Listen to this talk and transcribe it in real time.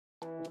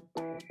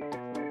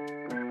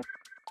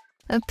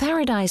A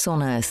paradise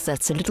on earth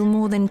that's a little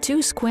more than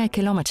 2 square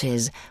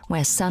kilometers,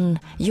 where sun,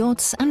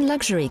 yachts and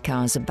luxury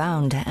cars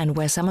abound and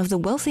where some of the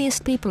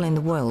wealthiest people in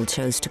the world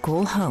chose to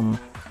call home.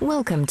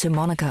 Welcome to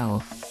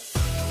Monaco.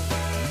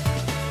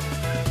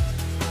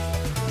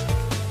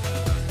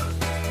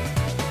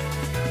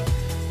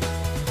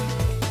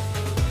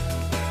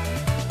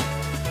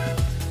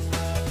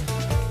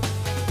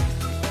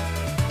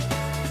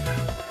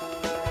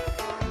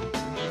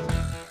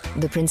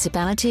 The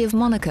Principality of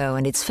Monaco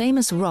and its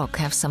famous rock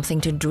have something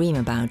to dream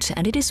about,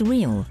 and it is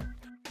real.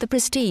 The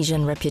prestige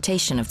and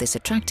reputation of this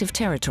attractive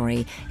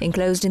territory,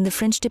 enclosed in the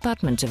French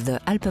department of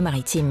the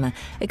Alpes-Maritimes,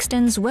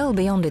 extends well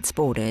beyond its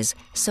borders,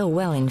 so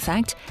well in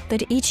fact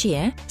that each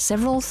year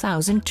several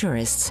thousand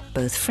tourists,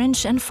 both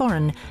French and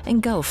foreign,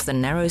 engulf the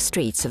narrow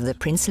streets of the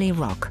princely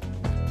rock.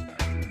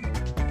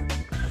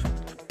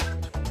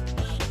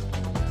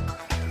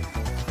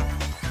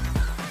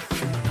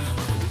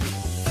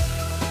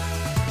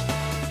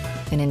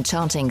 An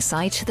enchanting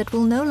sight that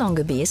will no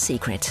longer be a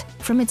secret,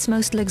 from its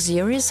most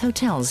luxurious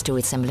hotels to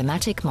its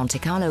emblematic Monte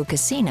Carlo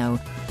casino,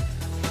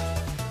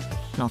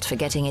 not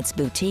forgetting its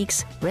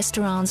boutiques,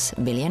 restaurants,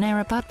 billionaire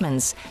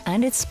apartments,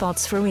 and its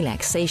spots for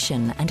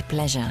relaxation and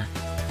pleasure.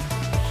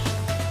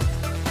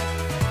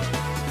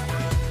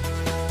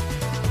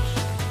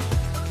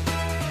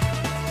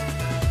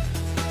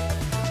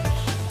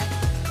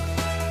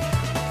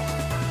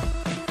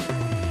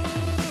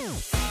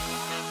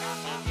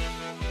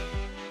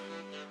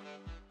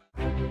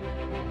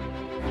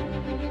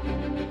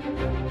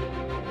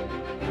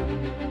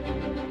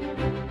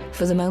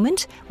 For the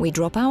moment, we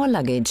drop our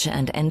luggage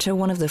and enter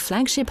one of the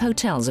flagship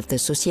hotels of the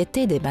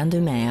Société des Bains de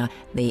Mer,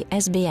 the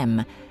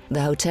SBM,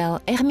 the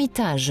Hotel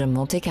Hermitage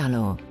Monte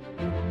Carlo.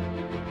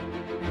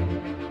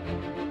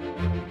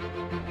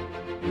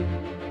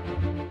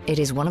 It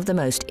is one of the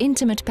most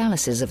intimate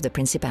palaces of the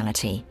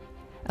Principality.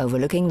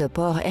 Overlooking the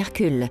Port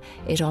Hercule,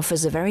 it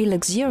offers a very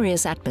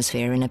luxurious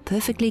atmosphere in a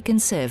perfectly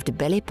conserved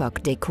Belle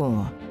Époque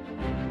décor.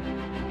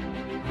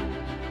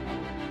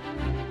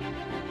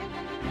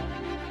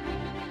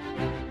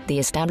 The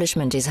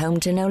establishment is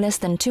home to no less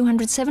than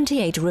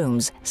 278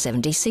 rooms,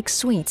 76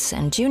 suites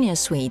and junior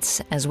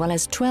suites, as well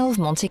as 12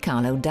 Monte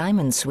Carlo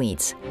diamond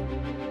suites.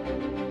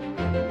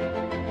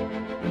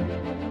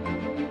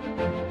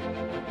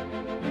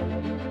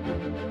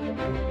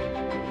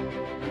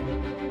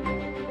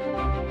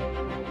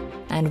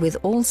 And with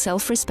all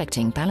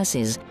self-respecting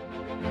palaces,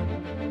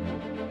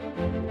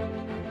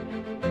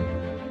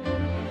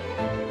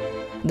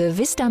 the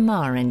Vista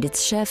Mar and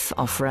its chef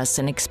offer us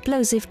an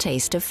explosive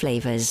taste of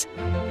flavors.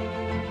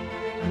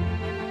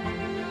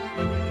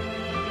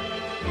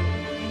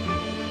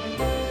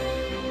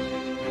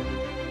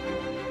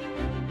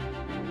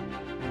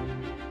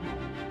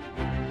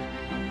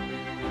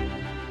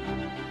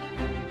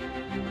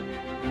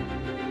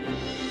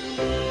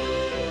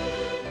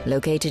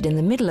 Located in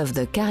the middle of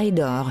the Carré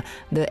d'Or,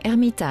 the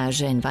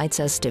Hermitage invites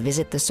us to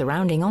visit the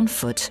surrounding on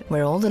foot,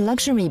 where all the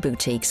luxury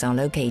boutiques are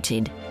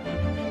located.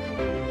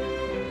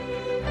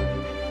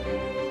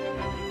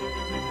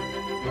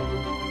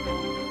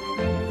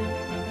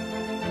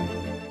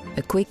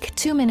 A quick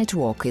 2-minute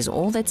walk is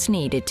all that's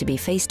needed to be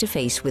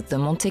face-to-face with the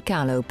Monte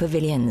Carlo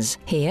pavilions.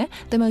 Here,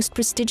 the most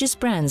prestigious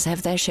brands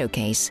have their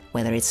showcase,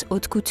 whether it's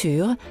haute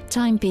couture,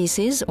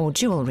 timepieces or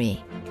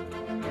jewelry.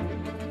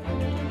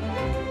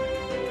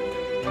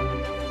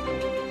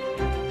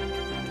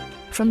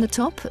 From the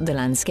top, the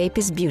landscape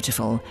is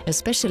beautiful,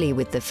 especially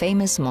with the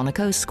famous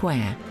Monaco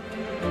Square.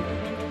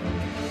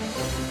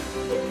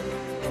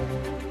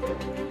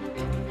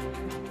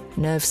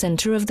 Nerve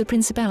center of the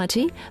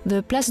Principality,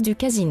 the Place du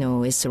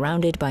Casino is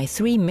surrounded by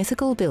 3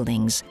 mythical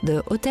buildings,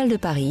 the Hôtel de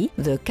Paris,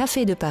 the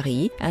Café de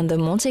Paris and the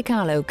Monte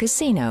Carlo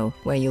Casino,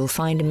 where you'll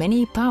find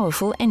many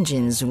powerful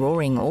engines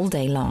roaring all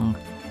day long.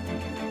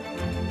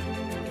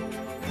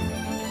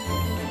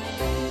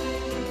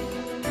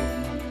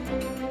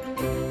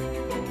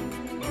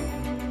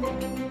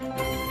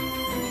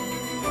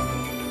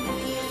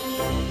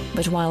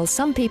 But while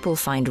some people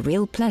find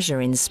real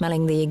pleasure in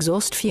smelling the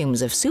exhaust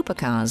fumes of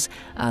supercars,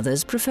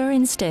 others prefer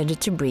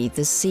instead to breathe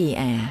the sea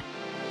air.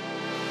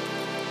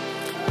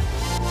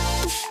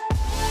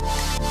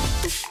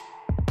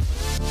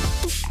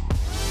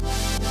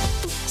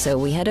 So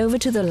we head over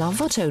to the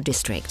Larvotto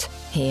district.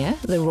 Here,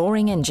 the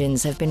roaring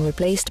engines have been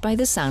replaced by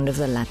the sound of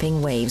the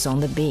lapping waves on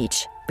the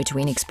beach,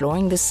 between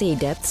exploring the sea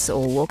depths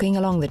or walking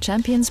along the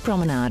Champions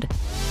Promenade.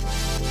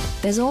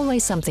 There's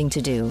always something to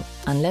do,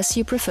 unless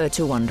you prefer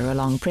to wander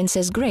along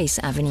Princess Grace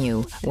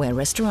Avenue, where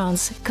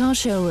restaurants, car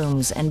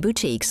showrooms and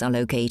boutiques are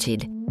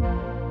located.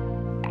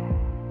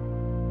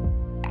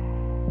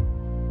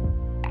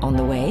 On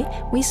the way,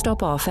 we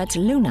stop off at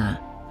Luna,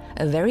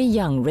 a very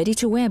young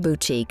ready-to-wear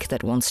boutique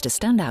that wants to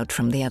stand out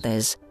from the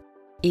others.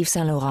 Yves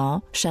Saint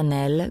Laurent,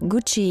 Chanel,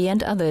 Gucci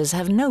and others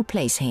have no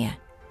place here.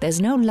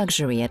 There's no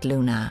luxury at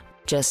Luna,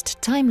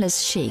 just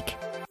timeless chic.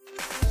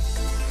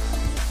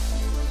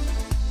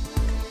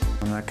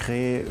 On a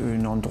créé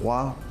un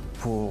endroit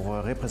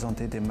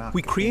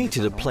We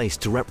created a place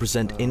to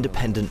represent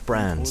independent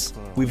brands.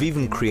 We've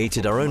even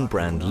created our own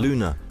brand,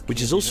 Luna,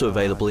 which is also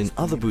available in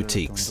other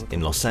boutiques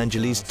in Los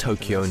Angeles,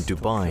 Tokyo and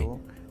Dubai.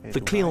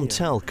 The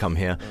clientele come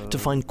here to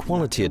find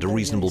quality at a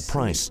reasonable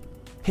price.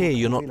 Here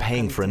you're not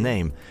paying for a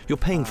name, you're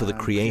paying for the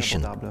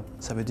creation.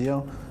 Ça veut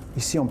dire,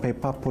 ici on ne paye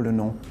pas pour le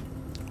nom,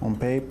 on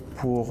paye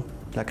pour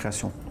la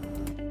création.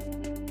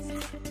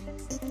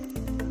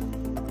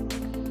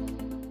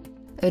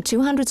 A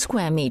 200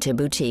 square meter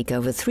boutique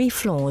over 3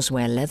 floors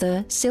where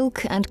leather,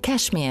 silk and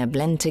cashmere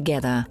blend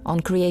together on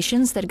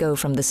creations that go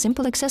from the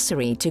simple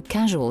accessory to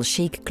casual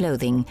chic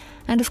clothing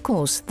and of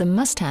course the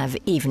must-have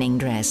evening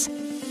dress.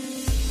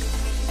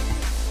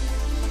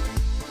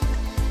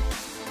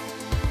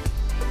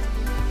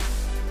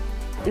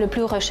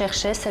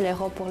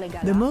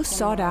 The most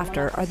sought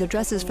after are the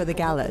dresses for the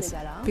galas,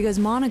 because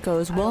Monaco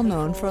is well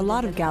known for a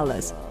lot of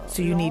galas,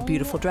 so you need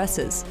beautiful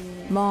dresses,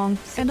 long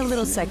and a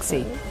little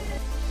sexy.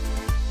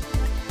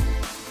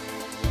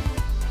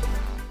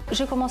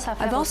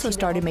 I've also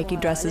started making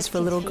dresses for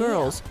little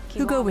girls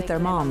who go with their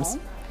moms.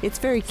 It's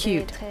very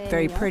cute,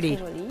 very pretty,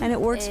 and it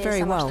works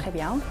very well.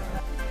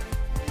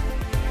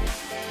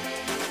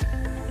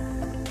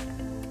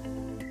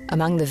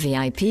 Among the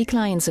VIP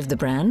clients of the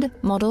brand,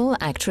 model,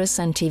 actress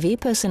and TV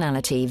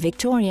personality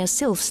Victoria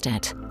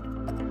Silvstedt.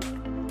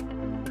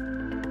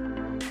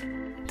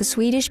 The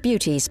Swedish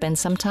beauty spent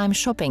some time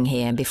shopping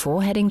here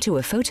before heading to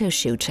a photo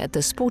shoot at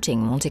the sporting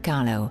Monte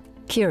Carlo.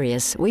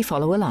 Curious, we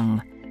follow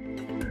along.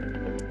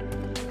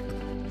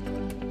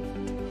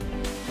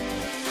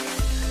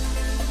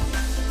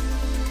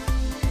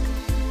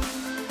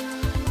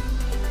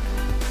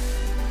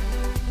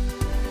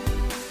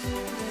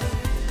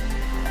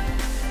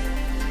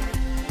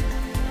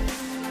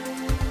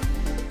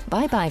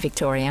 Bye-bye,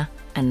 Victoria,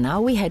 and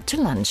now we head to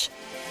lunch.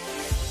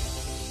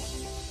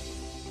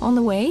 On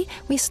the way,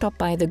 we stop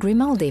by the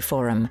Grimaldi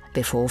Forum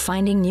before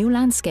finding new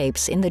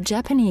landscapes in the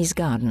Japanese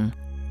garden.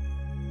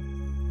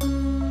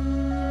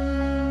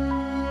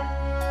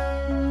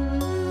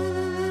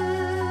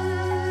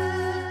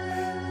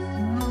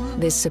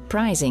 This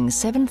surprising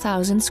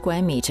 7,000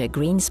 square meter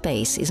green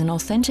space is an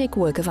authentic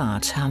work of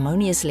art,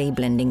 harmoniously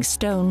blending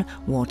stone,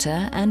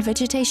 water and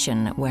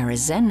vegetation where a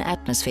Zen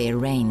atmosphere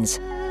reigns.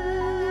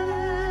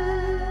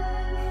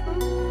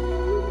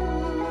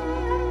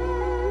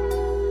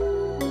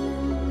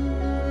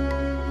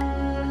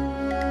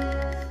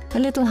 A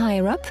little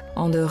higher up,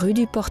 on the Rue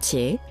du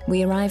Portier,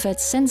 we arrive at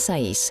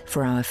Sensaïs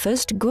for our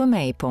first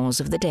gourmet pause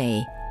of the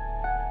day.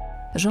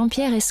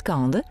 Jean-Pierre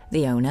Escande,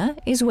 the owner,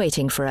 is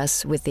waiting for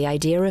us with the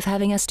idea of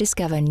having us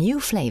discover new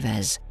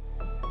flavors.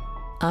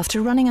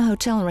 After running a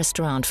hotel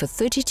restaurant for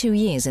 32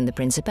 years in the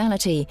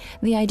Principality,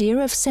 the idea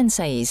of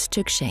Sensaïs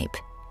took shape.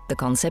 The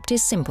concept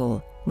is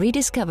simple: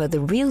 rediscover the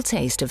real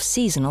taste of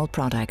seasonal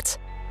products.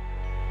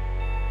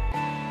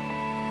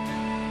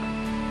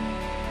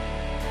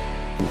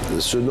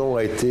 Ce nom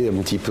a été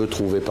un petit peu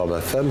trouvé par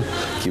ma femme,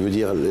 qui veut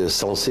dire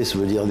sensé, ça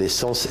veut dire les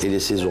sens et les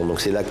saisons. Donc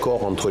c'est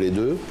l'accord entre les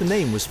deux. The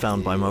name was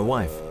found by my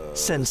wife,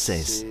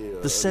 senses,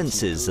 the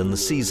senses and the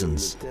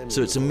seasons.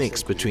 So it's a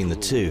mix between the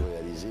two.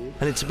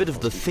 And it's a bit of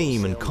the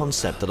theme and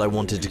concept that I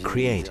wanted to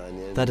create,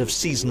 that of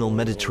seasonal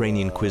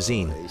Mediterranean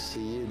cuisine.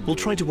 We'll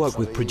try to work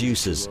with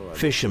producers,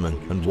 fishermen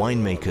and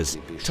winemakers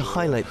to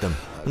highlight them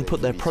and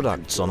put their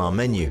products on our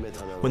menu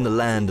when the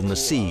land and the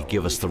sea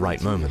give us the right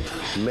moment.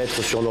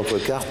 Mettre sur notre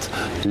carte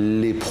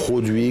les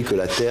produits que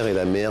la terre et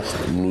la mer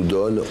nous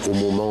donnent au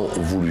moment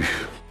voulu.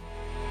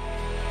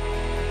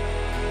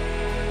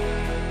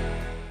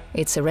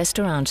 It's a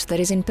restaurant that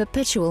is in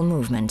perpetual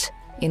movement.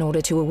 In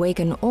order to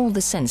awaken all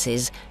the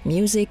senses,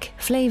 music,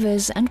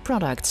 flavors and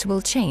products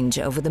will change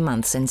over the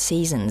months and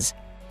seasons.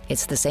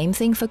 It's the same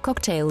thing for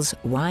cocktails,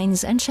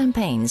 wines and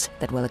champagnes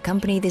that will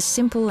accompany this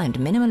simple and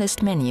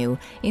minimalist menu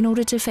in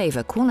order to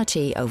favor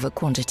quality over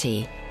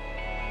quantity.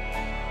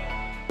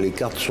 Les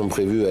cartes sont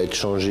prévues à être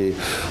changées,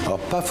 alors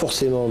pas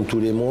forcément tous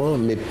les mois,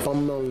 mais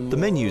pendant le mois. The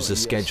menus are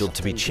scheduled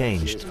to be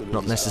changed,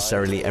 not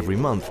necessarily every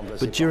month,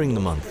 but during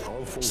the month.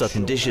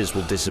 Certain dishes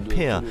will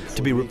disappear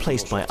to be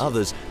replaced by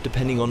others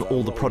depending on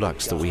all the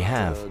products that we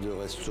have.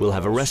 We'll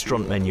have a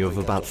restaurant menu of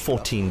about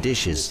 14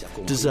 dishes,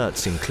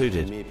 desserts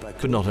included.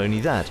 But not only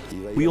that,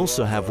 we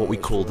also have what we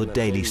call the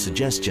daily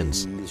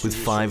suggestions, with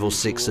 5 or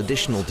 6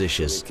 additional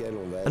dishes.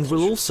 And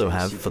we'll also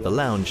have, for the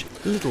lounge,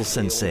 little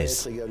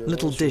sensays,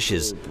 little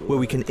dishes where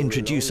we can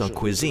introduce our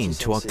cuisine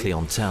to our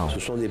clientele. Ce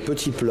sont des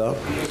petits plats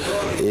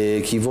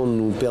et qui vont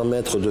nous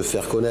permettre de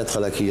faire connaître à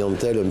la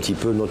clientèle un petit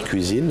peu notre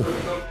cuisine.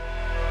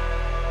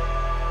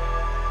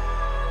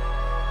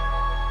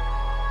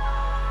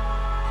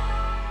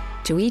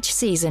 To each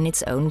season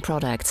its own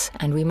products,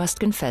 and we must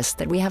confess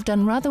that we have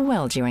done rather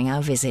well during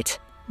our visit.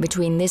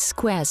 Between this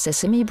square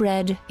sesame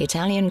bread,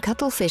 Italian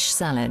cuttlefish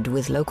salad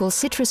with local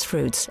citrus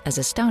fruits as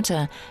a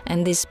starter,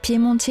 and this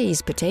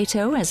Piemontese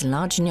potato as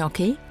large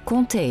gnocchi,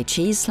 Comté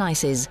cheese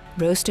slices,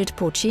 roasted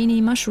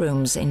porcini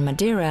mushrooms in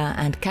Madeira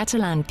and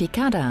Catalan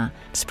picada,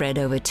 spread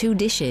over 2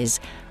 dishes,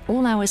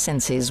 all our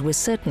senses were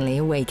certainly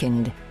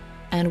awakened.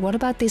 And what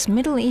about this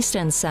Middle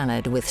Eastern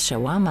salad with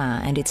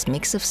shawarma and its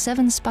mix of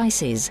 7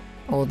 spices?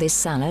 Or this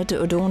salad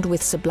adorned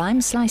with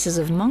sublime slices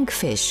of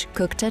monkfish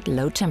cooked at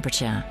low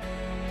temperature?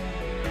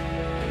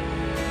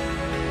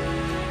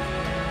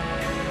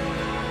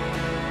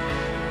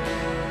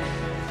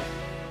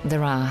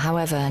 There are,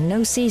 however,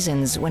 no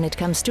seasons when it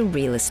comes to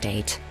real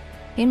estate.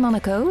 In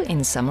Monaco,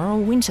 in summer or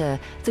winter,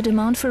 the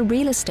demand for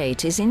real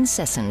estate is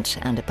incessant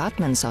and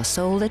apartments are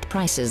sold at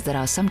prices that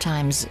are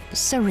sometimes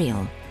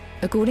surreal.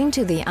 According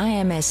to the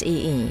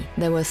IMSEE,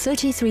 there were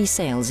 33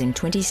 sales in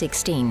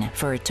 2016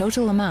 for a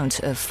total amount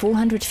of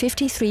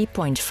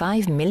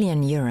 453.5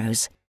 million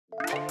euros.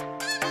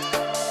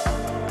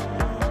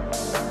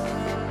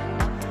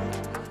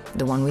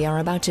 The one we are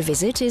about to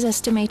visit is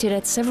estimated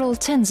at several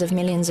tens of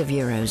millions of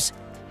euros.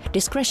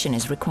 Discretion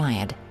is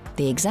required.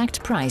 The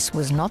exact price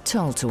was not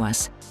told to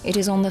us. It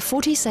is on the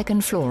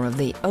 42nd floor of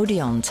the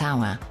Odeon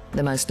Tower,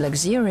 the most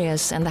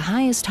luxurious and the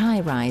highest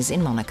high-rise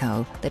in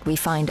Monaco, that we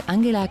find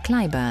Angela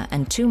Kleiber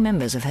and 2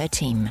 members of her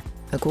team.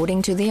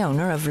 According to the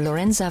owner of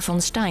Lorenza von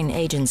Stein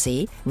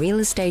agency, real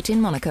estate in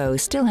Monaco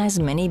still has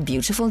many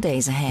beautiful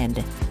days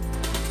ahead.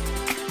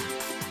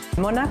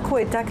 Monaco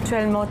est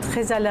actuellement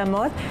très à la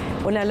mode.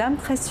 On a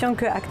l'impression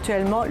que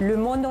actuellement le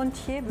monde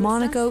entier.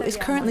 Monaco is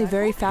currently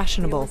very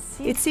fashionable.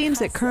 It seems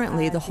that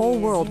currently the whole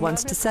world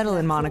wants to settle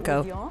in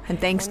Monaco. And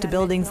thanks to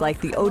buildings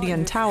like the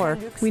Odeon Tower,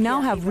 we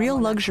now have real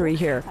luxury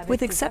here,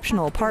 with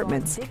exceptional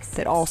apartments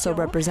that also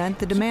represent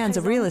the demands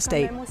of real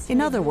estate. In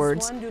other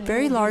words,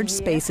 very large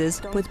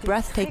spaces with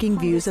breathtaking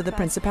views of the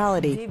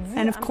Principality.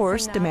 And of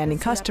course, demanding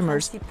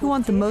customers who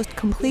want the most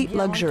complete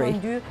luxury.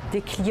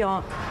 Des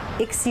clients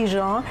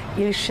exigeants,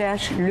 ils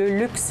cherchent le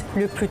luxe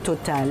le plus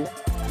total.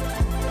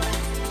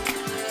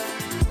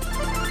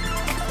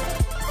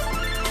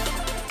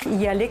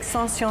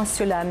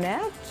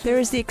 There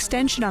is the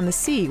extension on the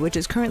sea, which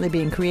is currently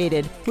being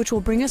created, which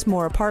will bring us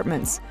more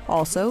apartments,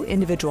 also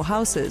individual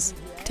houses.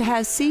 To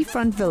have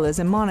seafront villas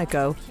in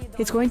Monaco,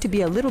 it's going to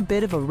be a little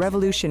bit of a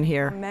revolution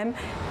here. Même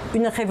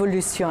une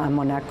révolution à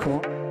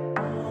Monaco.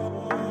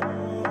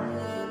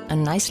 A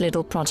nice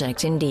little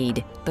project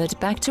indeed, but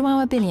back to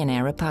our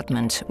billionaire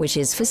apartment, which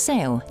is for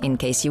sale, in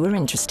case you were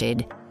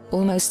interested.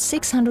 Almost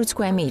 600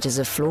 square meters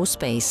of floor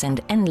space and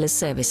endless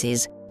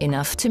services,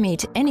 enough to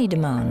meet any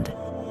demand.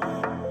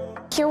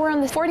 Here we're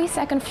on the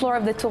 42nd floor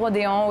of the Tour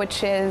Odeon,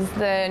 which is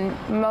the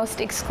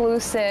most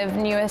exclusive,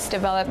 newest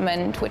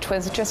development, which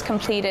was just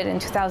completed in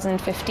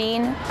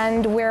 2015.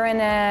 And we're in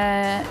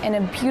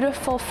a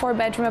beautiful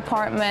 4-bedroom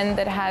apartment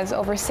that has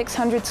over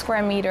 600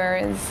 square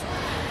meters.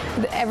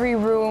 Every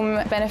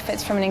room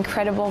benefits from an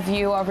incredible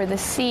view over the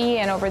sea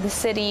and over the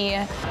city.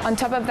 On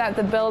top of that,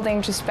 the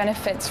building just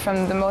benefits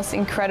from the most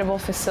incredible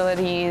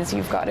facilities.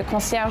 You've got a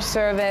concierge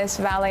service,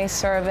 valet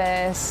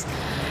service,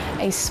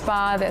 a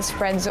spa that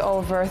spreads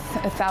over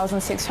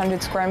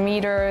 1,600 square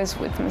meters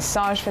with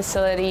massage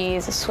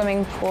facilities, a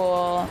swimming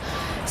pool,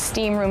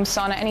 steam room,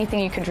 sauna,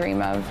 anything you could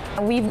dream of.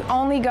 We've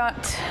only got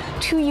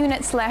 2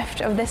 units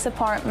left of this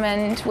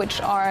apartment, which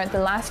are the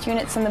last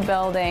units in the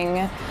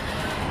building.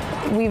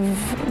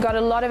 We've got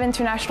a lot of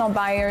international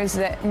buyers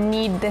that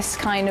need this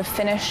kind of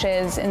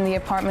finishes in the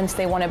apartments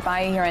they want to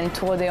buy here, and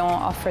Tour Odeon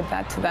offered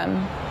that to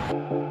them.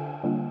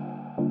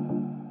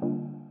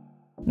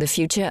 The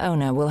future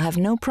owner will have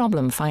no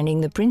problem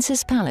finding the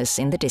Prince's Palace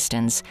in the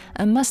distance,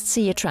 a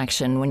must-see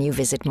attraction when you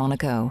visit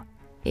Monaco.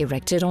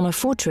 Erected on a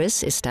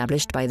fortress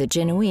established by the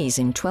Genoese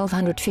in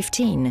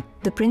 1215,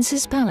 the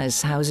Prince's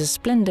Palace houses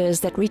splendors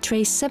that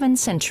retrace 7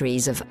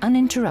 centuries of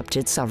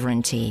uninterrupted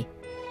sovereignty.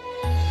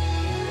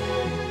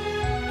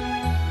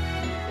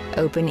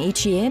 Open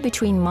each year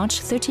between March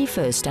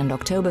 31st and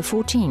October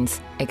 14th,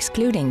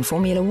 excluding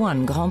Formula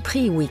 1 Grand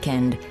Prix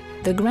weekend,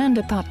 the grand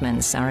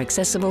apartments are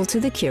accessible to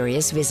the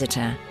curious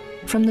visitor.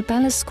 From the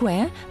Palace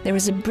Square, there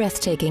is a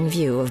breathtaking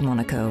view of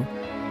Monaco.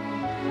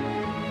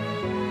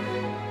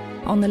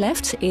 On the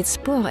left, it's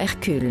Port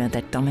Hercule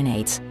that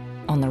dominates.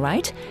 On the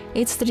right,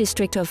 it's the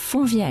district of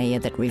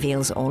Fontvieille that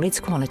reveals all its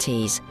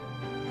qualities.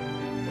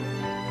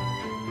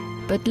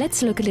 But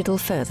let's look a little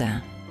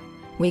further.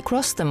 We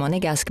cross the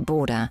Monégasque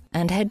border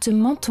and head to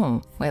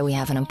Menton, where we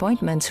have an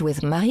appointment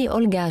with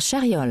Marie-Olga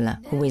Chariol,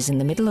 who is in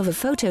the middle of a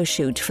photo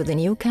shoot for the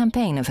new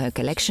campaign of her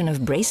collection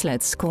of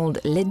bracelets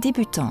called Les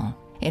Débutants.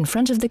 In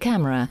front of the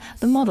camera,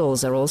 the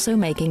models are also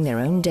making their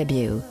own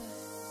debut.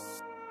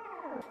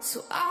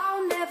 So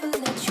I'll never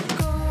let you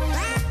go.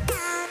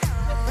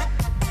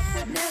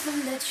 Never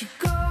let you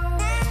go.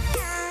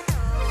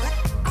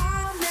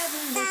 I'll never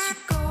let you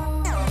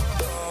go.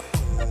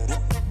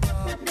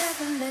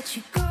 Never let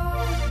you go.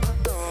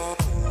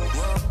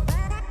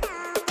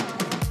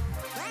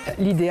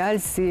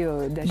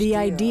 The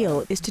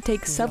ideal is to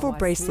take several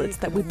bracelets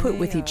that we put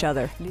with each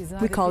other.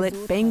 We call it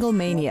bangle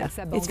mania.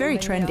 It's very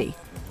trendy.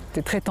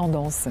 C'est très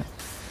tendance.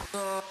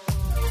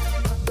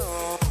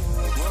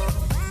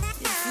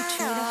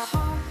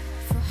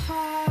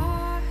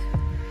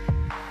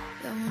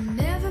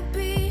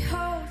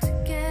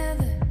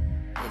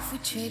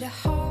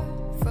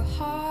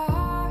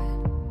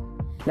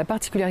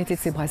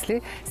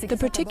 The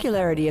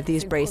particularity of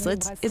these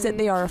bracelets is that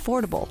they are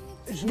affordable.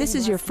 This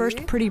is your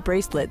first pretty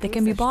bracelet that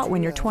can be bought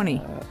when you're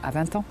 20.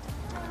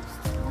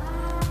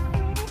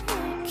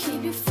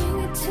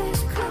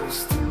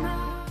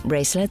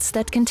 Bracelets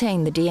that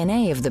contain the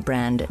DNA of the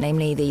brand,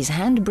 namely these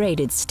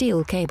hand-braided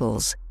steel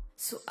cables.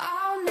 So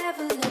I'll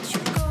never let you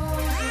go.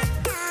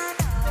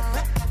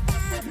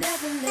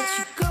 Never let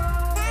you go.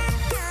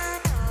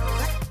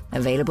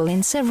 Available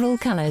in several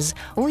colors,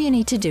 all you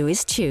need to do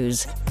is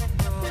choose.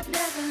 Never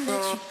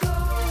let you go.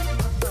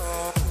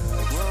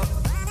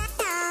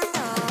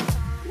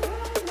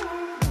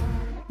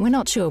 We're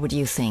not sure what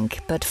you think,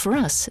 but for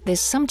us,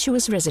 this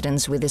sumptuous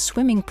residence with a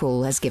swimming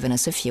pool has given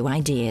us a few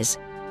ideas.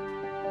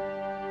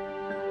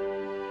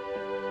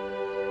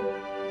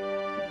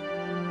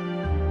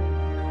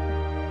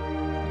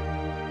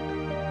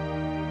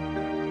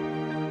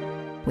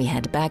 We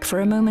head back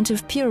for a moment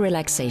of pure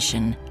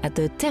relaxation at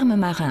the Thermes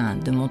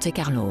Marins de Monte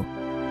Carlo.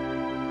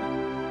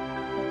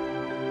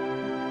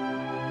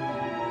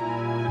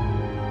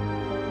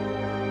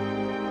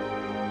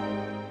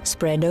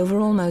 Spread over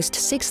almost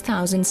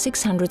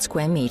 6,600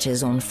 square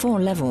meters on 4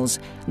 levels,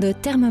 the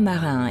Thermes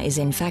Marins is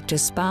in fact a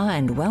spa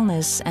and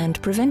wellness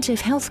and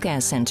preventive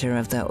healthcare center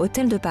of the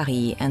Hôtel de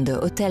Paris and the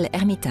Hôtel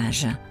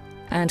Hermitage.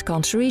 And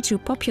contrary to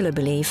popular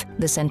belief,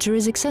 the center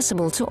is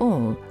accessible to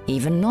all,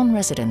 even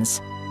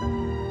non-residents.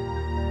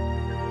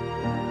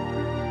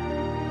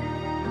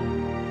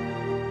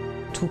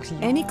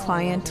 Any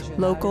client,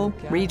 local,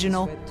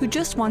 regional, who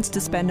just wants to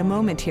spend a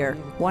moment here,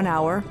 1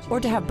 hour, or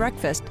to have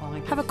breakfast,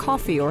 have a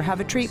coffee or have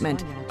a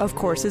treatment, of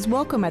course is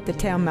welcome at the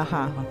Thermes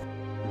Marins.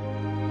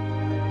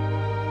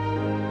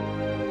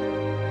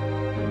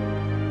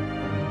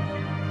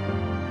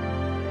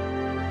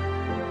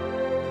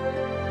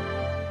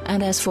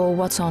 And as for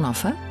what's on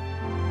offer?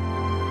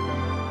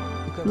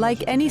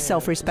 Like any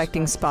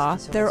self-respecting spa,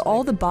 there are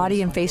all the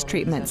body and face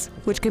treatments,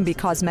 which can be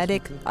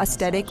cosmetic,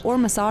 aesthetic, or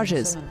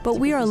massages. But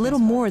we are a little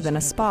more than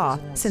a spa,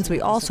 since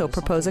we also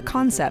propose a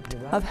concept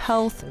of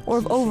health or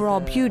of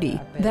overall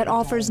beauty that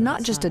offers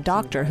not just a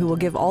doctor who will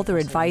give all their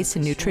advice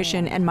in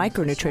nutrition and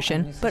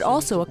micronutrition, but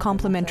also a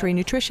complimentary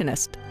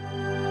nutritionist.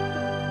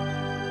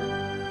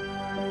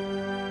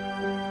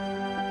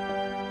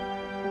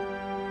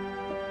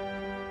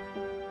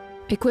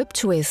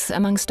 Equipped with,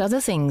 amongst other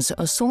things,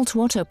 a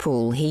saltwater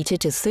pool heated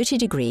to 30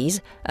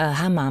 degrees, a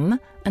hammam,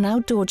 an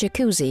outdoor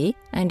jacuzzi,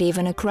 and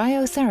even a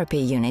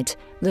cryotherapy unit,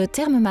 the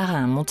Thermes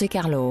Marins Monte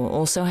Carlo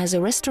also has a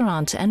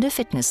restaurant and a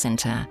fitness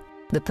center.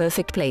 The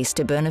perfect place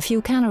to burn a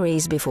few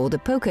calories before the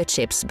poker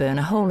chips burn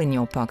a hole in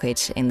your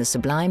pocket in the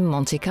sublime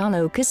Monte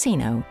Carlo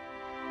casino.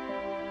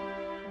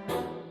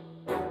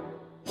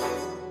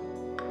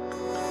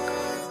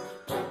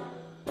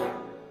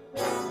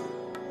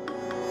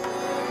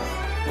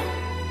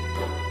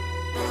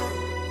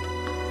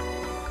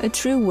 A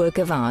true work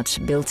of art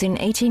built in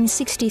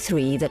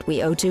 1863 that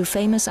we owe to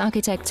famous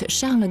architect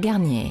Charles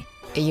Garnier.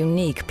 A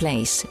unique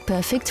place,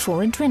 perfect for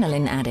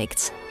adrenaline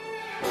addicts.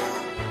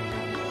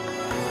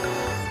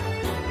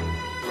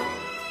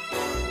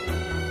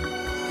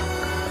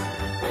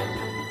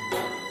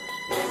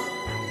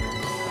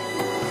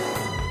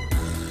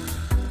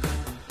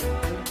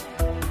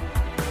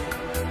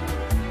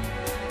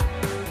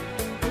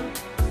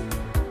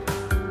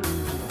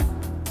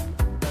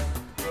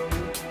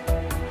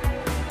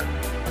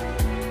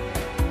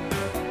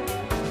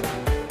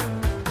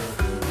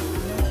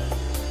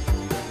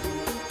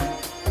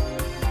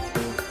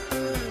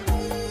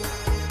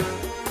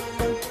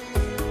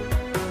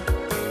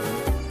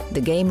 The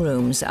game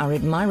rooms are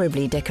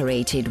admirably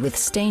decorated with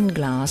stained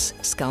glass,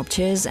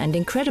 sculptures and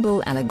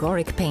incredible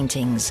allegoric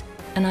paintings.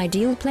 An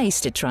ideal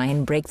place to try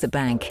and break the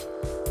bank.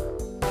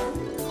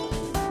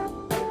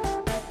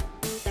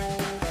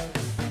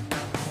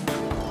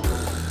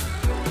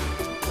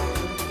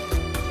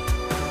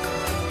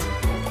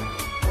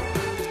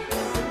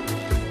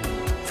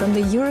 From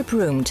the Europe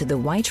room to the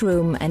White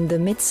room and the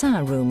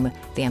Médecin room,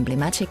 the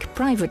emblematic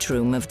private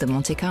room of the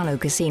Monte Carlo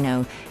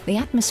casino, the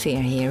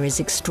atmosphere here is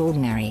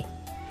extraordinary.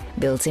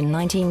 Built in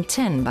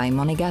 1910 by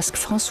Monégasque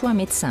François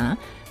Médecin,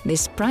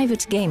 this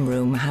private game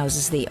room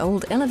houses the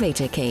old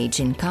elevator cage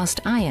in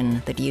cast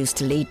iron that used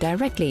to lead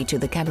directly to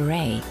the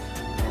cabaret.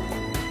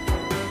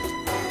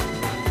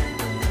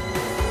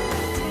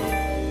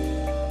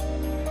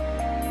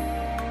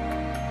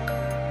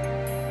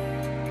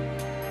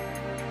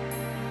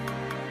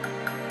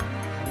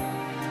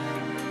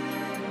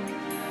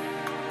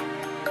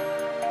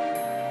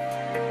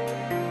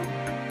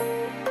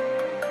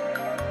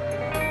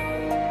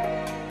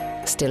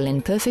 Still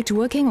in perfect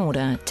working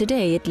order,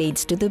 today it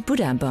leads to the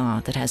Buddha Bar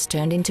that has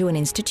turned into an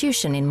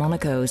institution in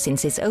Monaco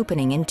since its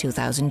opening in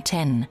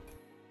 2010.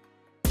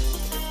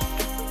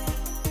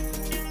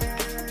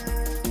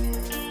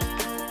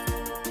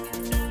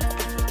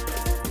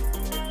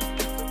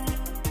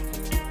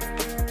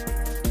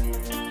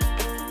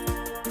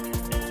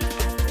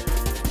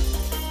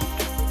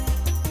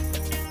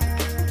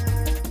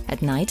 At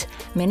At night,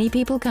 many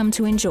people come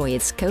to enjoy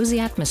its cozy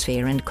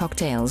atmosphere and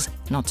cocktails,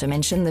 not to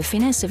mention the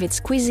finesse of its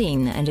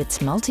cuisine and its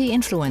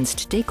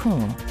multi-influenced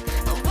decor.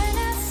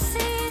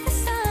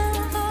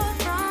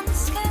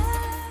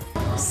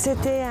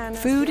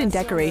 Food and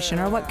decoration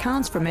are what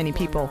counts for many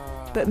people,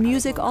 but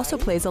music also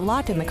plays a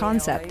lot in the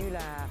concept.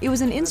 It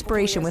was an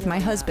inspiration with my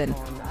husband,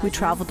 who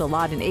traveled a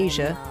lot in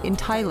Asia, in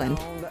Thailand,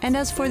 and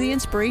as for the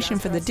inspiration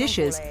for the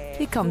dishes,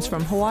 it comes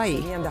from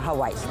Hawaii.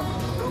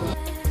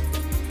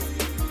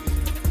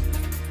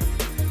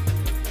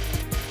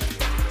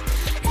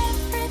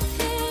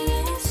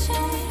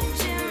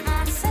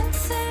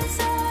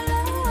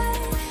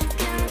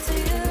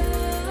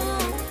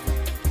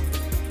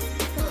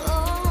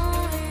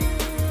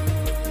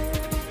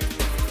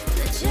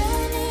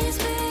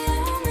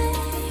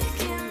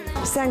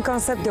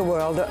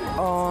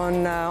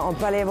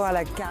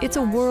 It's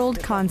a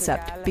world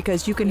concept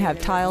because you can have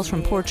tiles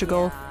from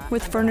Portugal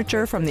with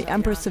furniture from the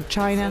Empress of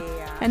China,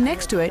 and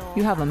next to it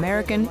you have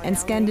American and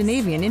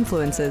Scandinavian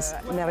influences.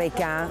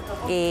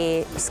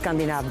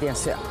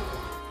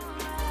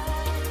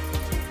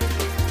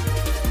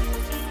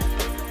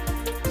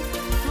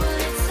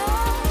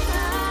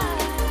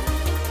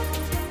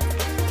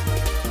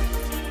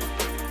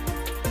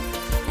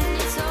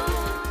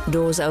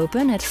 Doors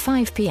open at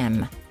 5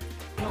 p.m.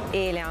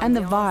 And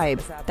the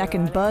vibe that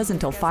can buzz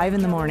until 5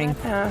 in the morning.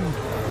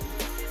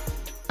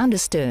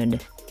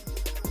 Understood.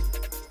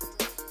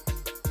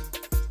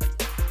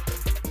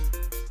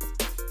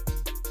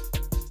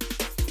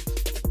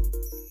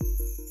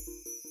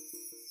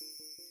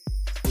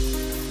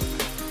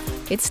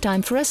 It's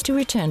time for us to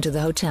return to the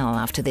hotel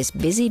after this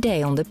busy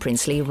day on the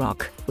Princely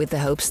Rock, with the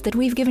hopes that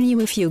we've given you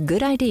a few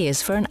good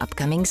ideas for an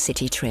upcoming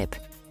city trip.